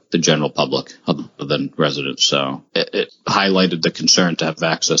for the general public other than residents. So it highlighted the concern to have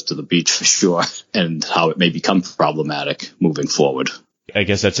access to the beach for sure, and how it may become problematic moving forward. I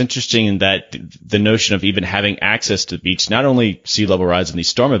guess that's interesting in that the notion of even having access to the beach, not only sea level rise and these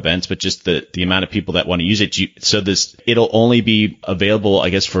storm events, but just the amount of people that want to use it. So it'll only be available, I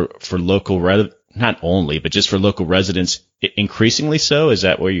guess, for local, not only, but just for local residents, increasingly so? Is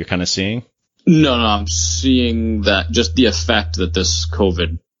that what you're kind of seeing? No, I'm seeing that just the effect that this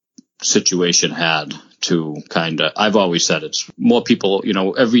COVID situation had to I've always said it's more people,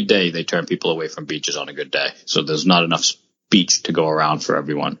 every day they turn people away from beaches on a good day. So there's not enough beach to go around for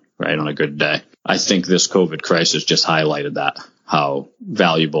everyone, right, on a good day. I think this COVID crisis just highlighted that, how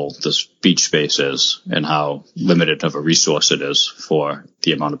valuable this beach space is and how limited of a resource it is for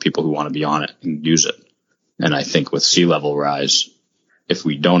the amount of people who want to be on it and use it. And I think with sea level rise, if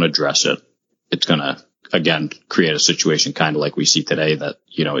we don't address it, it's going to, again, create a situation kind of like we see today that,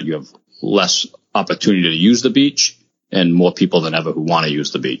 you have less opportunity to use the beach and more people than ever who want to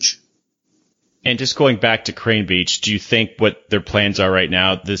use the beach. And just going back to Crane Beach, do you think what their plans are right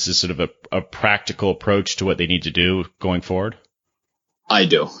now, this is sort of a practical approach to what they need to do going forward? I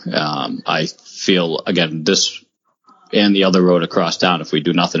do. I feel, again, this and the other road across town, if we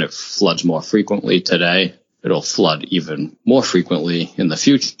do nothing, it floods more frequently today. It'll flood even more frequently in the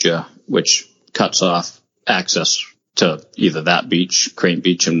future, which cuts off access to either that beach, Crane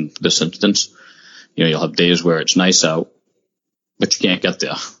Beach in this instance. You'll have days where it's nice out, but you can't get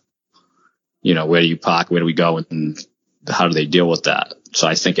there. Where do you park? Where do we go? And how do they deal with that? So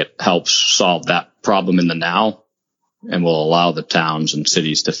I think it helps solve that problem in the now and will allow the towns and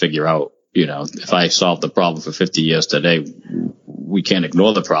cities to figure out, if I solve the problem for 50 years today, we can't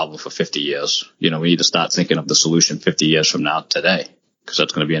ignore the problem for 50 years. We need to start thinking of the solution 50 years from now today, because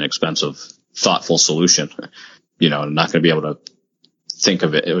that's going to be an expensive, thoughtful solution. I'm not going to be able to think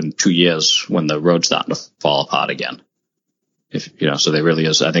of it in 2 years when the road's starting to fall apart again. So there really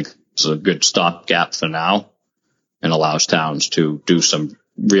is, I think, it's a good stopgap for now and allows towns to do some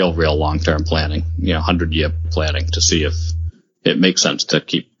real long-term planning, 100-year planning to see if it makes sense to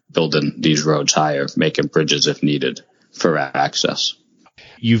keep building these roads higher, making bridges if needed for access.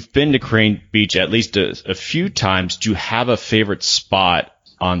 You've been to Crane Beach at least a few times. Do you have a favorite spot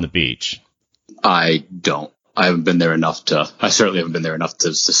on the beach? I don't. I haven't been there enough I certainly haven't been there enough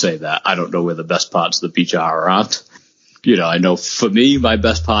to say that. I don't know where the best parts of the beach are around. I know for me, my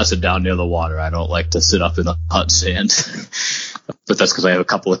best spots are down near the water. I don't like to sit up in the hot sand. But that's because I have a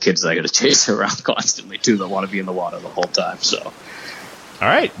couple of kids that I got to chase around constantly, too, that want to be in the water the whole time. So, all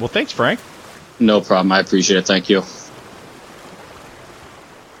right. Well, thanks, Frank. No problem. I appreciate it. Thank you.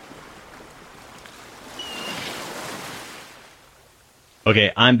 Okay,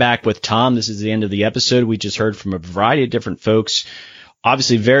 I'm back with Tom. This is the end of the episode. We just heard from a variety of different folks,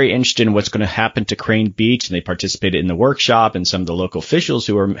 obviously very interested in what's going to happen to Crane Beach, and they participated in the workshop, and some of the local officials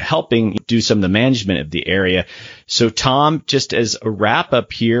who are helping do some of the management of the area. So, Tom, just as a wrap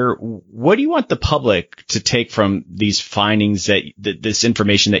up here, what do you want the public to take from these findings, this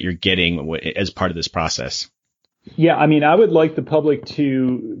information that you're getting as part of this process? Yeah, I mean, I would like the public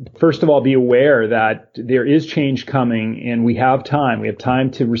to, first of all, be aware that there is change coming, and we have time. We have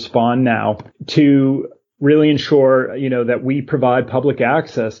time to respond now to really ensure, that we provide public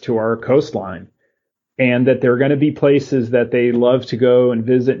access to our coastline, and that there are going to be places that they love to go and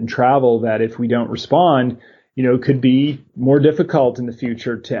visit and travel that if we don't respond, could be more difficult in the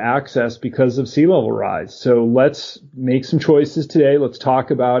future to access because of sea level rise. So let's make some choices today. Let's talk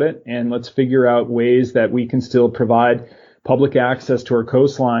about it, and let's figure out ways that we can still provide public access to our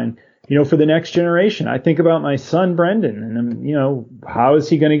coastline, for the next generation. I think about my son, Brendan, and how is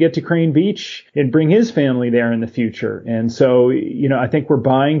he going to get to Crane Beach and bring his family there in the future? And so, I think we're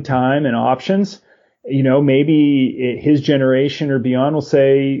buying time and options. Maybe his generation or beyond will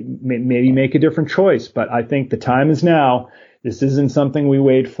say, maybe make a different choice. But I think the time is now. This isn't something we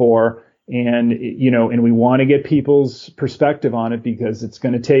wait for. And, and we want to get people's perspective on it, because it's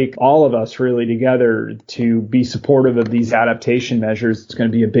going to take all of us really together to be supportive of these adaptation measures. It's going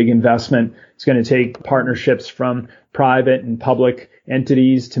to be a big investment. It's going to take partnerships from private and public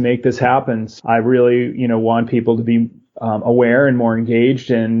entities to make this happen. I really, want people to be aware and more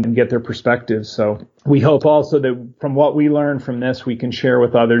engaged and get their perspectives. So we hope also that from what we learn from this, we can share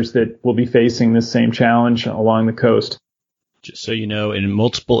with others that will be facing this same challenge along the coast. Just so you know, in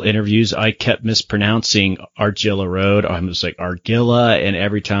multiple interviews, I kept mispronouncing Argilla Road. I was like Argilla, and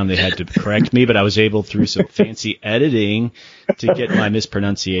every time they had to correct me, but I was able through some fancy editing to get my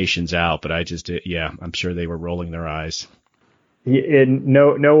mispronunciations out. But I just did, I'm sure they were rolling their eyes.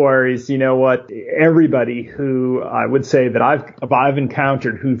 No worries. You know what? Everybody who I would say that I've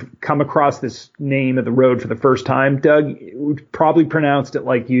encountered who've come across this name of the road for the first time, Doug, probably pronounced it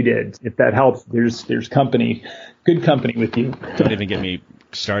like you did. If that helps, there's company, good company with you. Don't even get me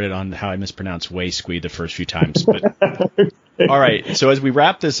started on how I mispronounced Waysquee the first few times. But all right. So as we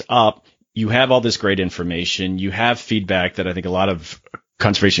wrap this up, you have all this great information. You have feedback that I think a lot of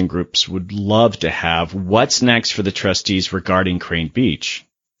conservation groups would love to have. What's next for the trustees regarding Crane Beach?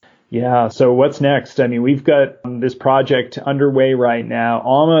 Yeah, so what's next? I mean, we've got this project underway right now,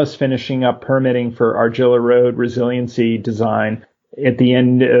 almost finishing up permitting for Argilla Road resiliency design at the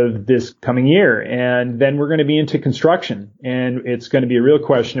end of this coming year. And then we're going to be into construction. And it's going to be a real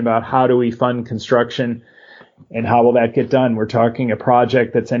question about how do we fund construction and how will that get done? We're talking a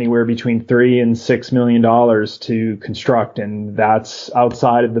project that's anywhere between $3 and $6 million to construct, and that's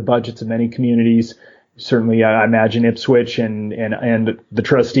outside of the budgets of many communities. Certainly, I imagine Ipswich and the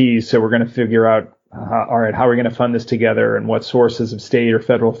trustees. So we're going to figure out, how are we going to fund this together, and what sources of state or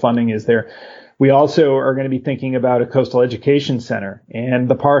federal funding is there? We also are going to be thinking about a coastal education center and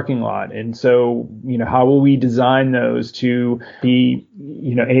the parking lot. And so, how will we design those to be,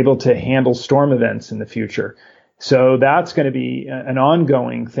 able to handle storm events in the future? So that's going to be an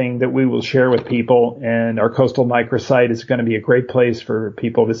ongoing thing that we will share with people. And our coastal microsite is going to be a great place for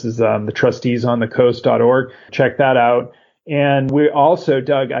people. This is the trusteesonthecoast.org. Check that out. And we also,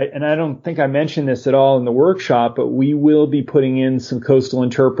 Doug, I don't think I mentioned this at all in the workshop, but we will be putting in some coastal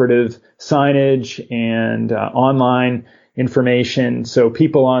interpretive signage and online information. So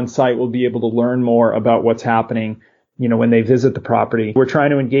people on site will be able to learn more about what's happening, when they visit the property. We're trying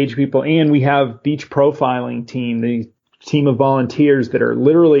to engage people, and we have beach profiling team, the team of volunteers that are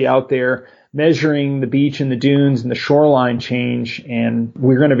literally out there measuring the beach and the dunes and the shoreline change. And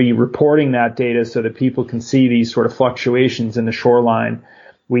we're going to be reporting that data so that people can see these sort of fluctuations in the shoreline.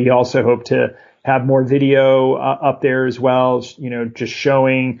 We also hope to have more video up there as well, just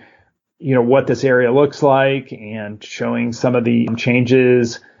showing, what this area looks like and showing some of the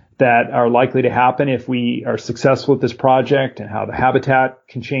changes that are likely to happen if we are successful with this project, and how the habitat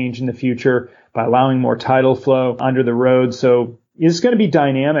can change in the future by allowing more tidal flow under the road. So it's going to be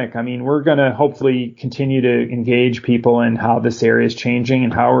dynamic. I mean, we're going to hopefully continue to engage people in how this area is changing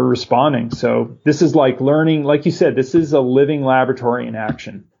and how we're responding. So this is like learning, like you said, this is a living laboratory in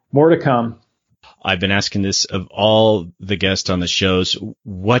action. More to come. I've been asking this of all the guests on the shows.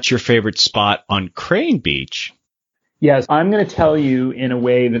 What's your favorite spot on Crane Beach? Yes, I'm going to tell you in a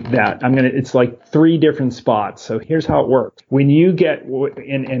way it's like 3 different spots. So here's how it works. When you get,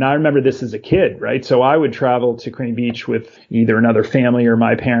 and I remember this as a kid, right? So I would travel to Crane Beach with either another family or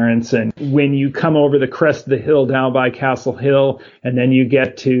my parents. And when you come over the crest of the hill down by Castle Hill, and then you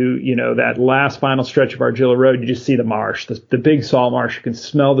get to, that last final stretch of Argilla Road, you just see the marsh, the big salt marsh. You can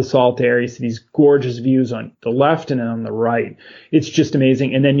smell the salt air. You see these gorgeous views on the left and on the right. It's just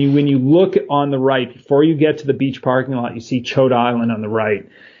amazing. And then when you look on the right, before you get to the beach parking lot, you see Chote Island on the right,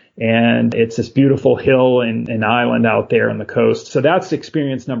 and it's this beautiful hill and island out there on the coast. So that's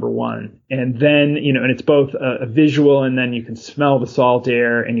experience number 1. And then, and it's both a visual, and then you can smell the salt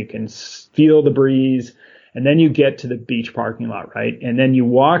air and you can feel the breeze. And then you get to the beach parking lot, right? And then you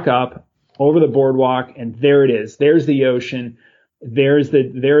walk up over the boardwalk, and there it is. There's the ocean. There are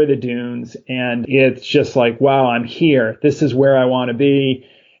the dunes. And it's just like, wow, I'm here. This is where I want to be.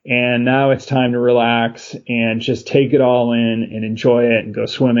 And now it's time to relax and just take it all in and enjoy it and go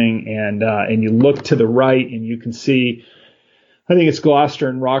swimming. And you look to the right and you can see, I think it's Gloucester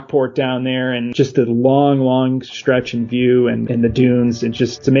and Rockport down there, and just a long, long stretch in view and the dunes.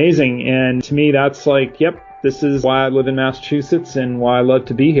 It's amazing. And to me, that's like, yep, this is why I live in Massachusetts and why I love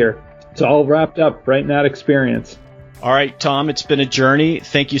to be here. It's all wrapped up right in that experience. All right, Tom, it's been a journey.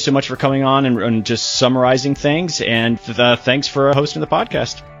 Thank you so much for coming on and just summarizing things. And thanks for hosting the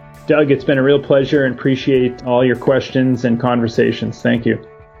podcast. Doug, it's been a real pleasure, and appreciate all your questions and conversations. Thank you.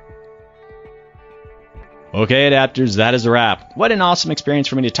 Okay, Adapters, that is a wrap. What an awesome experience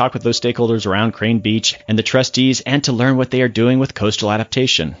for me to talk with those stakeholders around Crane Beach and the trustees, and to learn what they are doing with coastal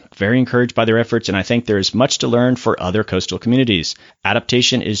adaptation. Very encouraged by their efforts, and I think there is much to learn for other coastal communities.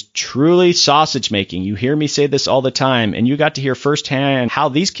 Adaptation is truly sausage making. You hear me say this all the time, and you got to hear firsthand how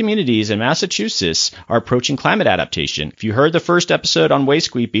these communities in Massachusetts are approaching climate adaptation. If you heard the first episode on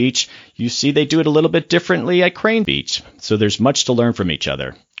Waysqueak Beach, you see they do it a little bit differently at Crane Beach. So there's much to learn from each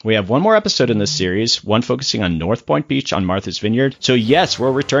other. We have one more episode in this series, one focusing on North Point Beach on Martha's Vineyard. So yes,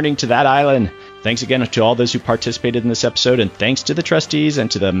 we're returning to that island. Thanks again to all those who participated in this episode, and thanks to the trustees and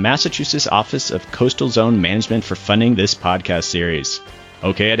to the Massachusetts Office of Coastal Zone Management for funding this podcast series.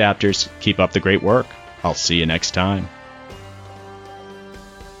 Okay, Adapters, keep up the great work. I'll see you next time.